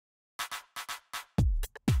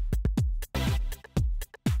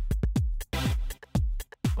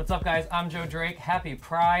What's up, guys? I'm Joe Drake. Happy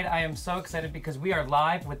Pride. I am so excited because we are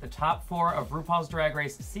live with the top 4 of RuPaul's Drag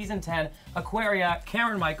Race Season 10, Aquaria,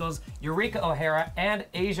 Cameron Michaels, Eureka O'Hara, and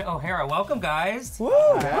Asia O'Hara. Welcome, guys. Woo!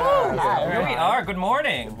 Here we are. Good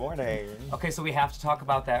morning. Good morning. Okay, so we have to talk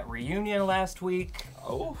about that reunion last week.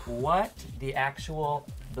 Oh. What the actual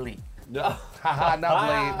bleep? No. Haha, no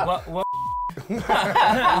bleep. What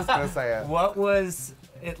I was gonna say it. What was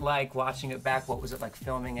it like watching it back? What was it like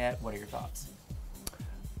filming it? What are your thoughts?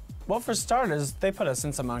 Well, for starters, they put us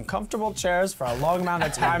in some uncomfortable chairs for a long amount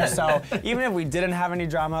of time, so even if we didn't have any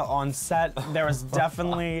drama on set, there was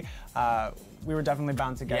definitely, we were definitely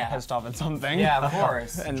bound to get pissed off at something. Yeah, of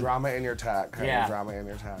course. And drama in your tech. Yeah. Drama in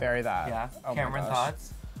your tech. Very that. Yeah. Oh Cameron,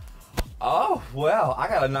 thoughts? Oh, well, I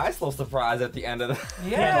got a nice little surprise at the end of the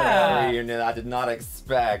Yeah. reunion I did not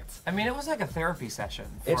expect. I mean, it was like a therapy session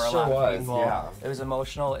for It a sure lot of was, people. yeah. It was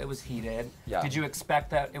emotional, it was heated. Yeah. Did you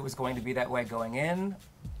expect that it was going to be that way going in?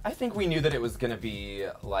 I think we knew that it was going to be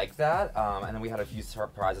like that, and then we had a few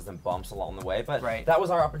surprises and bumps along the way, but that was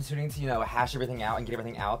our opportunity to, hash everything out and get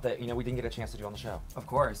everything out that, we didn't get a chance to do on the show. Of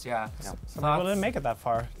course, yeah. Some people didn't make it that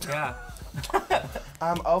far. Yeah.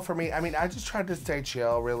 For me, I just tried to stay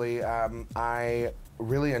chill, really. I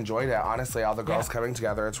really enjoyed it, honestly, all the girls coming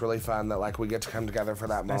together. It's really fun that, we get to come together for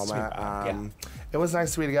that moment. It was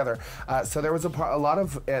nice to be together. So there was a lot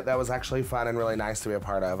of it that was actually fun and really nice to be a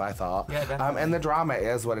part of, I thought. Yeah, definitely. And the drama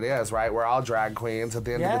is what it is, right? We're all drag queens. At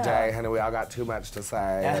the end of the day, honey, we all got too much to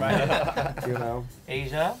say.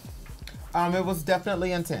 Asia? It was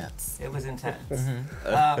definitely intense. It was intense.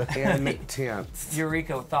 Intense.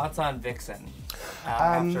 Eureka, thoughts on Vixen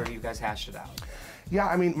after you guys hashed it out?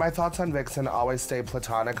 Yeah, my thoughts on Vixen always stay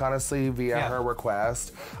platonic, honestly, via her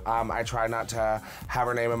request. I try not to have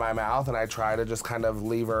her name in my mouth, and I try to just kind of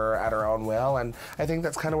leave her at her own will, and I think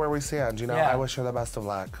that's kind of where we stand, I wish her the best of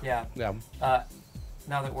luck. Yeah. Yeah.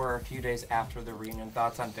 Now that we're a few days after the reunion,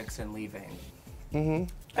 thoughts on Vixen leaving?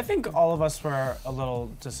 I think all of us were a little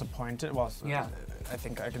disappointed. Well, I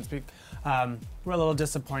think I can speak. We're a little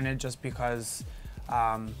disappointed just because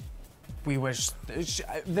we wish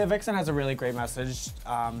the Vixen has a really great message.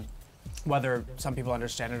 Whether some people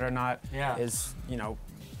understand it or not is,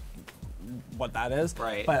 what that is.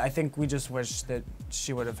 Right. But I think we just wish that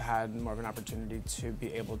she would have had more of an opportunity to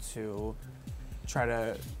be able to try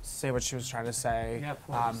to say what she was trying to say. Yeah, of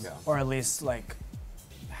course. Or at least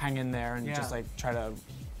hang in there and just try to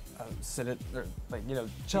sit it or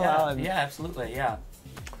chill out and absolutely,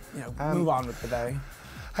 move on with the day.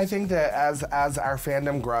 I think that as our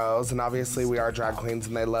fandom grows, and obviously we are drag queens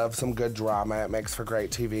and they love some good drama, it makes for great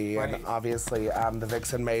TV, and obviously the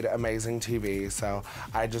Vixen made amazing TV, so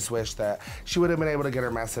I just wish that she would have been able to get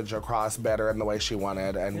her message across better in the way she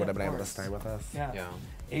wanted and would have been able to stay with us. Yeah.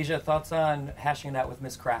 Asia, thoughts on hashing it out with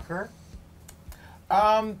Miss Cracker?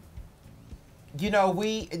 The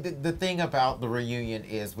thing about the reunion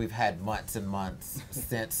is we've had months and months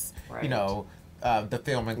since, the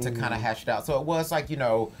filming to kind of hash it out. So it was like,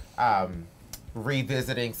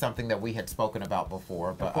 revisiting something that we had spoken about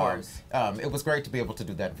before. But of course. It was great to be able to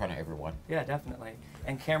do that in front of everyone. Yeah, definitely.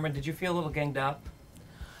 And Cameron, did you feel a little ganged up?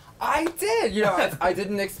 I did, I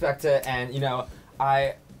didn't expect it, and,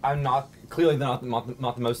 I'm clearly not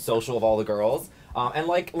the most social of all the girls. And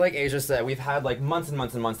like Asia said, we've had months and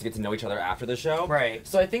months and months to get to know each other after the show. Right.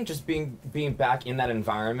 So I think just being back in that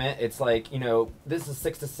environment, it's this is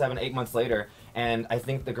 6 to 7, 8 months later, and I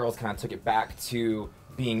think the girls kind of took it back to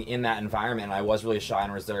being in that environment, and I was really shy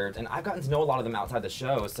and reserved, and I've gotten to know a lot of them outside the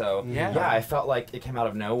show, so I felt like it came out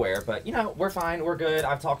of nowhere, but we're fine, we're good,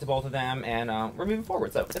 I've talked to both of them, and we're moving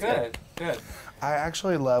forward, so it's good. Good. I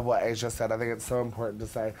actually love what Asia said. I think it's so important to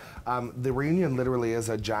say. The reunion literally is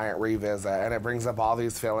a giant revisit, and it brings up all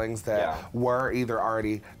these feelings that were either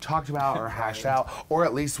already talked about or hashed out, or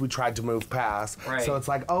at least we tried to move past. Right. So it's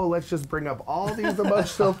like, oh, let's just bring up all these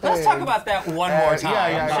emotional things. Let's talk about that one more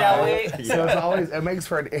time, shall we? So it makes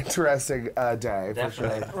for an interesting day, for sure.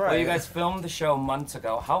 Right. Well, you guys filmed the show months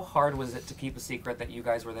ago. How hard was it to keep a secret that you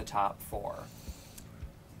guys were the top 4?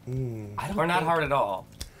 Or not hard at all?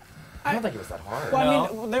 I don't think it was that hard.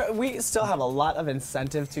 Well, we still have a lot of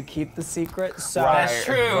incentive to keep the secret. So that's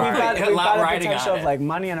true. We've got a riding potential on of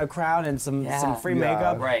money in a crown and some free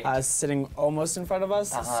makeup sitting almost in front of us.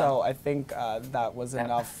 So I think that was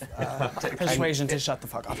enough persuasion to shut the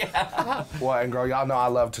fuck up. Well, and girl, y'all know I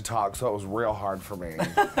love to talk, so it was real hard for me.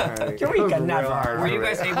 Eureka, never. Were you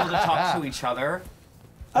guys able to talk to each other?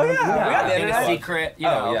 Oh yeah, we got the in a internet. secret, you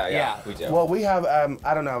know. yeah, we do. Well, we have,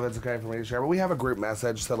 I don't know if it's okay for me to share, but we have a group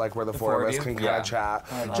message so like where the four of us you? can kind of chat,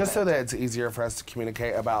 just so that it's easier for us to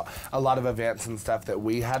communicate about a lot of events and stuff that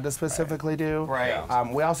we had to specifically do. Right.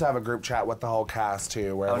 We also have a group chat with the whole cast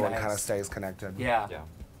too, where everyone nice. kind of stays connected. Yeah. Yeah.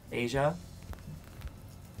 Asia?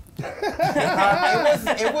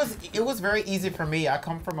 It was very easy for me. I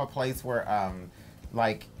come from a place where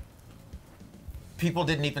like people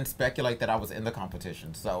didn't even speculate that I was in the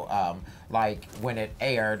competition. So like when it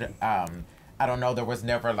aired, I don't know, there was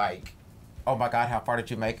never like, oh my God, how far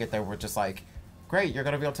did you make it? They were just like, great, you're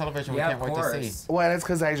gonna be on television. Yeah, we can't of wait to course. see. Well, and it's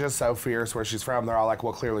because Asia's so fierce where she's from. They're all like,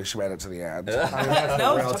 well, clearly she made it to the end. I mean, that's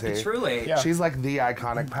No, the real tea. truly. Yeah. She's like the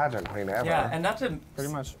iconic pageant queen ever. Yeah, and not to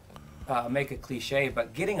Pretty much. make it cliche,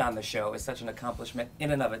 but getting on the show is such an accomplishment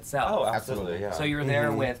in and of itself. Oh, absolutely, yeah. So you're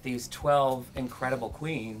there with these 12 incredible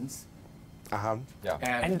queens. Yeah.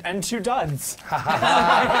 And 2 duds.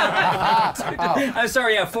 I'm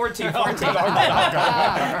sorry, yeah, 14. And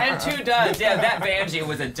 2 duds. Yeah, that Vanjie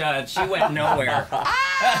was a dud. She went nowhere.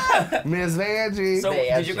 Miss Vanjie. So,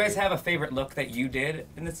 did you guys have a favorite look that you did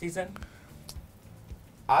in the season?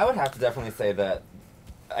 I would have to definitely say that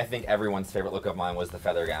I think everyone's favorite look of mine was the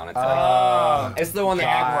feather gown. It's, like, it's the one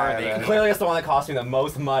that clearly it's the one that cost me the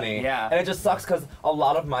most money. Yeah. And it just sucks because a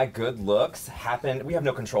lot of my good looks happen. We have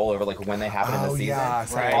no control over like when they happen in the season. Yeah,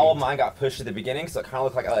 So right. all of mine got pushed at the beginning, so it kind of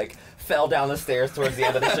looked like I like fell down the stairs towards the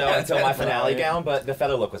end of the show until my finale gown. But the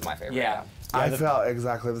feather look was my favorite. Yeah. I felt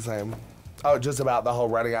exactly the same. Oh, just about the whole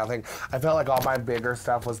running out thing. I felt like all my bigger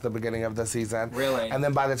stuff was the beginning of the season. Really? And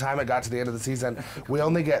then by the time it got to the end of the season, we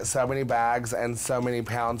only get so many bags and so many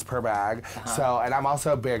pounds per bag. So, and I'm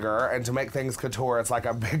also bigger, and to make things couture, it's like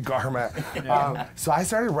a big garment. So I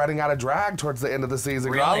started running out of drag towards the end of the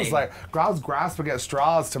season. Girl, I was Really? like, girl, I was grasping at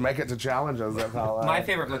straws to make it to challenges. It felt like. My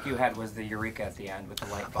favorite look you had was the Eureka at the end with the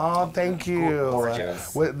light bulb. Oh, thank you.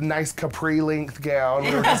 Gorgeous. With nice capri length gown.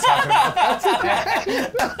 We were just talking about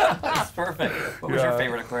that. That's perfect. What was your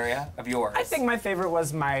favorite Aquaria of yours? I think my favorite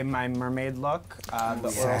was my mermaid look. The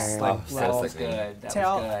little Same. slick Oh, that little was good. That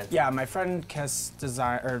tail. was good. Yeah, my friend Kiss did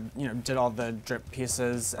all the drip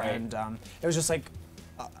pieces, Right. and it was just like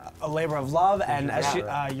a labor of love. And as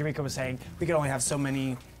Eureka was saying, we could only have so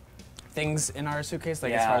many things in our suitcase,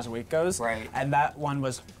 like as Yeah. far as a week goes. Right. And that one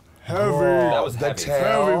was heavy. That was the heavy.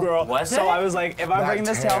 tail. Heavy, girl. Was so it? I was like, if I'm That bringing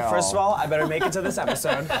this tail, tail. first of all, I better make it to this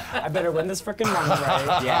episode. I better win this freaking run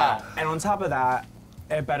right. Yeah. And on top of that,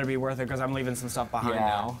 it better be worth it because I'm leaving some stuff behind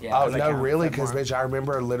now. Yeah. Oh 'Cause I no, can't really? fit Because more. bitch, I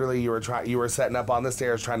remember literally you were setting up on the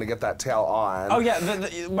stairs trying to get that tail on. Oh yeah,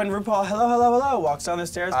 when RuPaul hello walks down the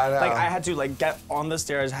stairs, I know. like I had to like get on the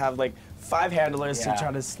stairs, have like 5 handlers Yeah. to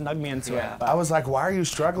try to snug me into Yeah. it. But I was like, why are you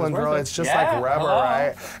struggling, It was girl? worth it. It's just Yeah, like rubber, hello.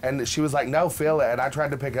 right? And she was like, no, feel it. And I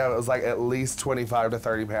tried to pick it up. It was like at least 25 to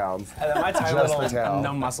 30 pounds. and then my tiny Just for little tail.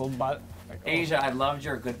 no muscle butt. Like, Asia, I loved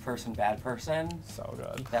your good person, bad person. so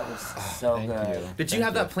good. That was so Thank good. you. Did you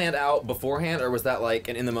have that planned out beforehand, or was that like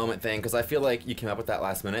an in the moment thing? Because I feel like you came up with that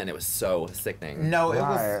last minute, and it was so sickening. No,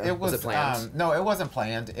 Right. it was Was it planned? no, it wasn't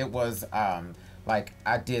planned. It was like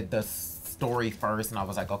I did the story first, and I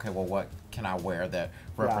was like, okay, well, what can I wear that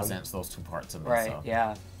represents those 2 parts of me? Right, So.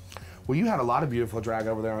 yeah. Well, you had a lot of beautiful drag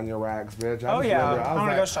over there on your racks, bitch. I Oh, just yeah. remember, I I'm was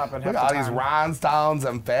gonna go like, shopping Look half at all the these time. rhinestones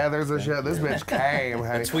and feathers and shit. This bitch came,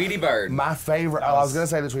 honey. Tweety bird. My favorite, I was going to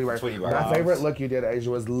say the Tweety Bird. Tweety Bird. My favorite look you did, Asia,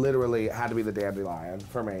 was literally had to be the dandelion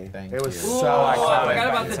for me. Thank it was you. so Oh, I iconic. forgot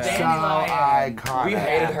about the So dandelion. iconic. We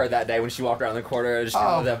hated her that day when she walked around the corner. Just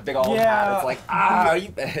Oh. with that big old Yeah. hat. It's like, ah, you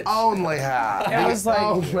bitch. Only hat. It was like,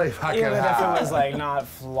 only fucking even if hat. it was like not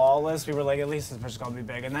flawless, we were like, at least this bitch is gonna be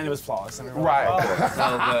big, and then it was flawless. And we were Right. Like, oh.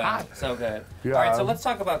 So good. So good. Yeah. All right, so let's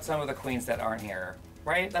talk about some of the queens that aren't here.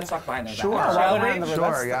 Right? Let's talk behind their Sure. back. Well, Shall we're we? in the- Sure,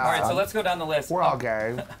 that's- yeah. All right, so let's go down the list. We're all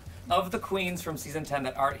gay. Of the queens from season 10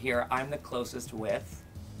 that aren't here, I'm the closest with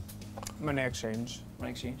Money exchange.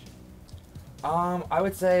 Money Exchange. I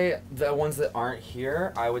would say the ones that aren't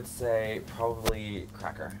here, I would say probably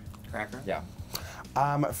Cracker. Cracker. Yeah.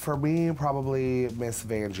 For me, probably Miss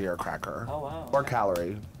Vanjie or Cracker. Oh, wow. Or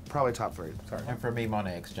Calorie. Probably top 3. Sorry. And for me,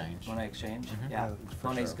 Monet Exchange. Money Exchange. Yeah. For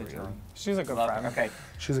Money's sure, good for you. too. She's a good Love friend. her. Okay.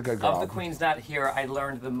 She's a good girl. Of the queens not here, I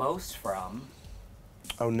learned the most from.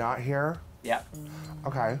 Oh, not here? Yeah.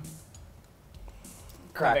 Okay.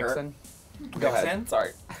 The Cracker. Vixen. Go Vixen? ahead. Sorry.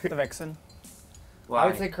 The Vixen. Why? I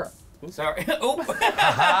would say Sorry. Oh.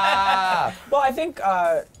 Well, I think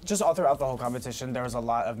just all throughout the whole competition, there was a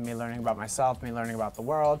lot of me learning about myself, me learning about the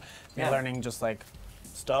world, me Yeah. learning just like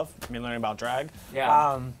stuff, me learning about drag.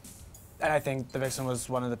 Yeah. And I think the Vixen was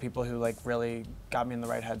one of the people who like really got me in the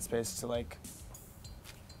right headspace to like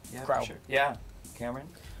Yeah, grow. for sure. Yeah. Cameron.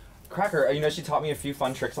 Cracker, you know, she taught me a few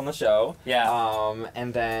fun tricks on the show. Yeah.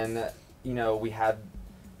 And then, you know, we had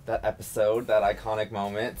that episode, that iconic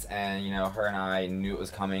moment, and, you know, her and I knew it was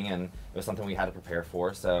coming, and it was something we had to prepare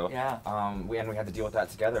for. So, we had to deal with that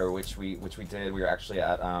together, which we did. We were actually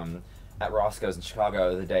at Roscoe's in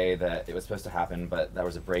Chicago the day that it was supposed to happen, but there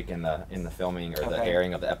was a break in the filming or the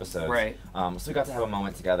airing of the episodes. Right. So we got to have a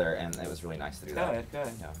moment together, and it was really nice to do that. Good.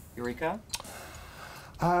 Yeah. Eureka?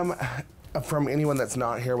 From anyone that's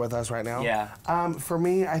not here with us right now. Yeah. For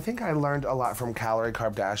me, I think I learned a lot from Calorie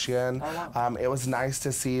Kardashian. Oh, wow. It was nice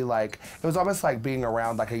to see, like, it was almost like being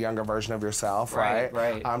around like a younger version of yourself, right?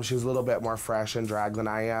 Right. She was a little bit more fresh in drag than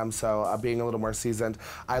I am, so being a little more seasoned,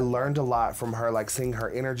 I learned a lot from her, like seeing her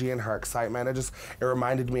energy and her excitement. It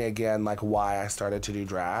reminded me again, like, why I started to do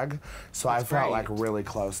drag. So I felt like really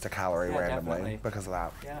close to Calorie randomly definitely. because of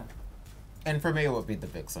that. Yeah. And for me, it would be the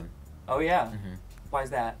Vixen. Oh, yeah. Why is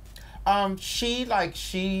that? She,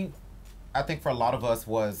 I think for a lot of us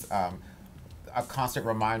was a constant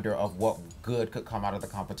reminder of what good could come out of the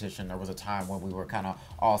competition. There was a time when we were kind of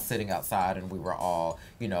all sitting outside and we were all,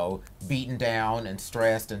 you know, beaten down and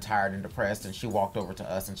stressed and tired and depressed. And she walked over to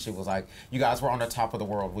us and she was like, "You guys were on the top of the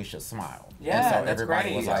world. We should smile." Yeah, and so that's everybody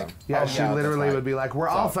great. was like, Yeah, "Oh, she that's literally right." would be like, "We're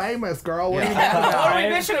all famous, girl. What are you Yeah. mad What about? are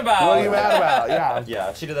we bitching about? What are you mad about?" Yeah.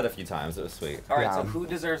 Yeah, she did that a few times. It was sweet. All right, Yeah. so who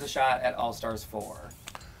deserves a shot at All Stars 4?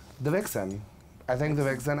 The Vixen. I think the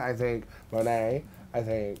Vixen. I think Monet. I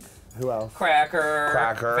think who else? Cracker.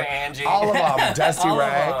 Vanjie. All of them. Dusty All of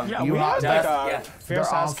Ray. them. Yeah, you we have had like yeah. a They're fierce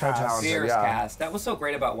all ass so cast. talented. Fierce yeah. cast. That was so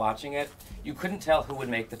great about watching it. You couldn't tell who would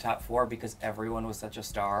make the top 4 because everyone was such a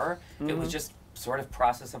star. It was just sort of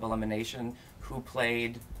process of elimination who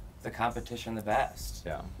played the competition the best.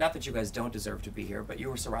 Yeah. Not that you guys don't deserve to be here, but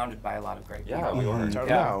you were surrounded by a lot of great people. Yeah, we were.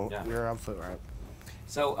 No, Yeah. you're absolutely right.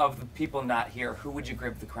 So of the people not here, who would you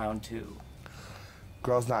give the crown to?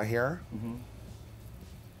 Girls not here.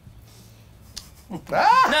 None of the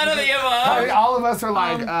I mean, above. all of us are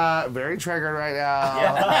like very triggered right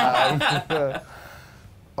now.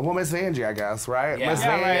 Well, Miss Vanjie, I guess, right? Yeah. Miss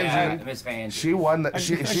Yeah, Vanjie. right. Miss Vanjie. She won.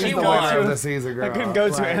 She's She the won. winner of the season, girl. A good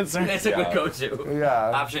go-to Right. answer. That's a good go-to.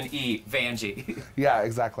 Yeah. Option E, Vanjie. Yeah,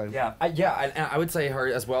 exactly. Yeah. And I would say her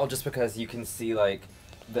as well, just because you can see like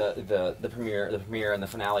the premiere and the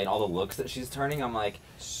finale and all the looks that she's turning. I'm like,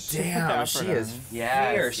 damn, she is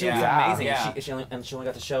Yes, fierce. She yeah. was amazing. Yeah. She only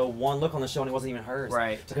got to show one look on the show and it wasn't even hers.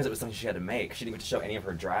 Right. Because it was something she had to make. She didn't get to show any of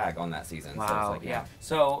her drag on that season. So Wow. it's like, Yeah.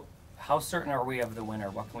 So, how certain are we of the winner?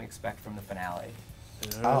 What can we expect from the finale?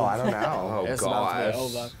 Oh, I don't know. Oh It's about to be gosh.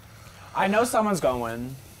 over. I know someone's gonna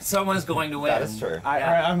win. Someone's going to win. That is true.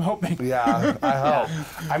 I'm hoping. Yeah, I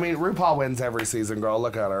hope. I mean, RuPaul wins every season, girl.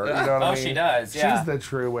 Look at her. You know what I Oh, mean? she does, yeah. She's the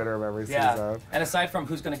true winner of every Yeah. season. And aside from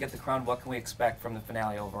who's going to get the crown, what can we expect from the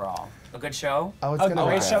finale overall? A good show? Oh, it's A gonna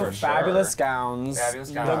great be show, for fabulous sure. gowns. Fabulous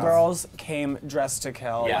The gowns. girls came dressed to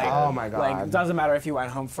kill. Yeah. Like, Oh my God. Like, doesn't matter if you went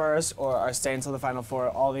home first or are staying until the final 4.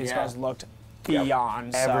 All these Yeah. girls looked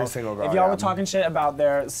beyond. Every So single girl, If y'all yeah. were talking shit about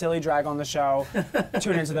their silly drag on the show,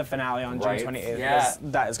 tune into the finale on Right. June 28th. Yeah. because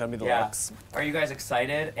That is gonna be the Yeah. looks. Are you guys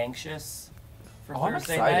excited, anxious for Oh, I'm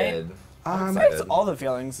Thursday excited. night? It's all the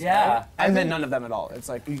feelings. Yeah. right? And then none of them at all. It's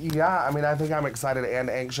like Yeah, I mean, I think I'm excited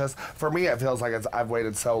and anxious. For me, it feels like I've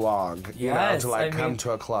waited so long, you know, Yes, to like I come mean-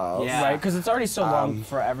 to a close. Yeah. right, because it's already so long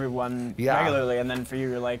for everyone yeah. regularly, and then for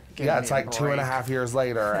you, you're like, give Yeah, me it's a like 2.5 years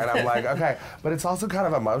later, and I'm like, okay. But it's also kind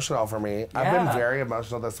of emotional for me. I've been Yeah. very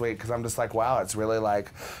emotional this week because I'm just like, wow, it's really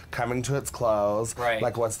like coming to its close. Right.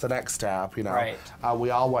 Like, what's the next step? You know. Right.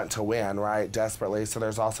 We all want to win, right? Desperately. So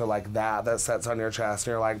there's also like that sets on your chest,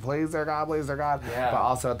 and you're like, please, dear God, please, dear God. Yeah. But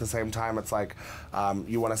also at the same time, it's like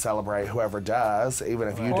you want to celebrate whoever does, even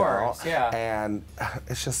if you course, don't. yeah. And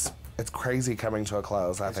it's crazy coming to a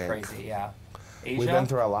close. I It's think crazy, yeah. Asia? we've been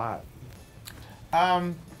through a lot.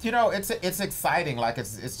 You know, it's exciting. Like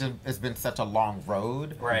it's been such a long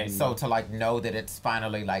road. Right. So to like know that it's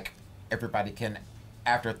finally like everybody can,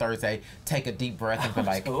 after Thursday, take a deep breath and be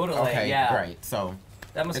like, Totally, okay, yeah. great. So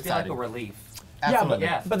That must feel like a exciting. relief. absolutely.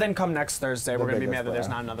 Yeah. But then come next Thursday, we're gonna be biggest mad that there's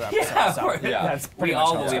laugh. not another episode. Yeah, so that's we pretty much all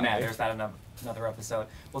how will it's be gonna mad. be. There's not another episode.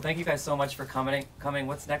 Well, thank you guys so much for coming.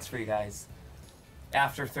 What's next for you guys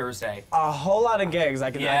after Thursday? A whole lot of gigs, I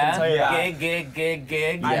can tell you that.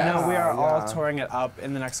 Gig. I know we are all Yeah. touring it up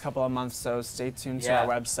in the next couple of months, so stay tuned to Yeah. our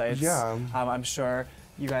websites. Yeah. I'm sure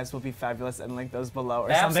you guys will be fabulous and link those below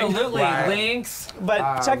or something. Absolutely. Right. Links.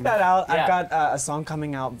 But check that out. yeah. I've got a song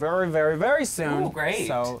coming out very, very, very soon. Ooh, great.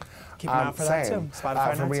 So Keep an eye out for that Same. too.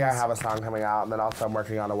 Spotify For and me, I iTunes. have a song coming out, and then also I'm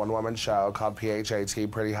working on a one-woman show called PHAT,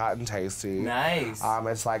 Pretty Hot and Tasty. Nice.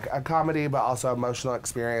 It's like a comedy, but also emotional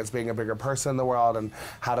experience, being a bigger person in the world and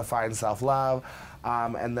how to find self-love.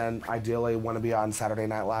 And then ideally want to be on Saturday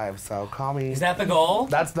Night Live, so call me. Is that the goal?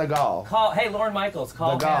 That's the goal. Hey, Lauren Michaels,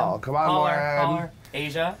 call The him. goal. Come on, call Lauren. Her, call her.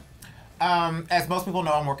 Asia. As most people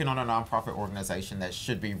know, I'm working on a nonprofit organization that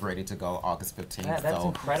should be ready to go August 15th. Yeah, that's so,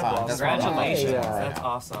 incredible. that's what I'm Congratulations. doing. Yeah. That's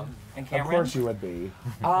awesome. And Of Cameron? course you would be.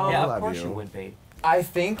 Yeah, I of love course you. you would be. I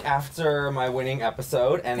think after my winning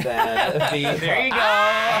episode, and then the There you go.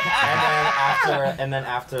 and then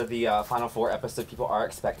after the Final Four episode, people are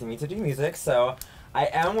expecting me to do music. So I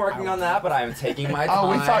am working on that, but I'm taking my time.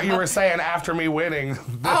 Oh, we thought you were saying after me winning this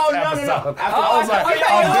Oh, no, episode. no, no. I was like,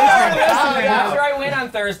 After I win on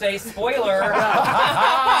Thursday, spoiler.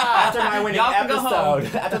 After my winning Y'all can go home.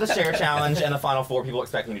 episode, after the share challenge and the Final Four, people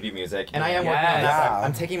expect me to do music, and I am working on that. Yes. But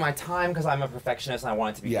I'm taking my time because I'm a perfectionist and I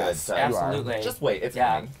want it to be good. Yes, So Absolutely. just wait, it's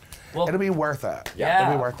Yeah. coming. Well, It'll be worth it. yeah,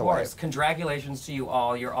 It'll be worth of the course. wait. Congratulations to you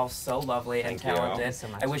all. You're all so lovely and Thank you. talented. so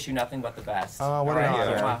much. I wish you nothing but the best. Oh, what All an right.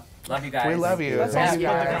 honor. Mwah. Love you guys. We love you. Let's Thank all you,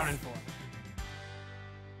 split the guys. crown in four.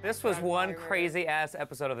 This was one crazy ass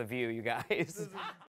episode of The View, you guys.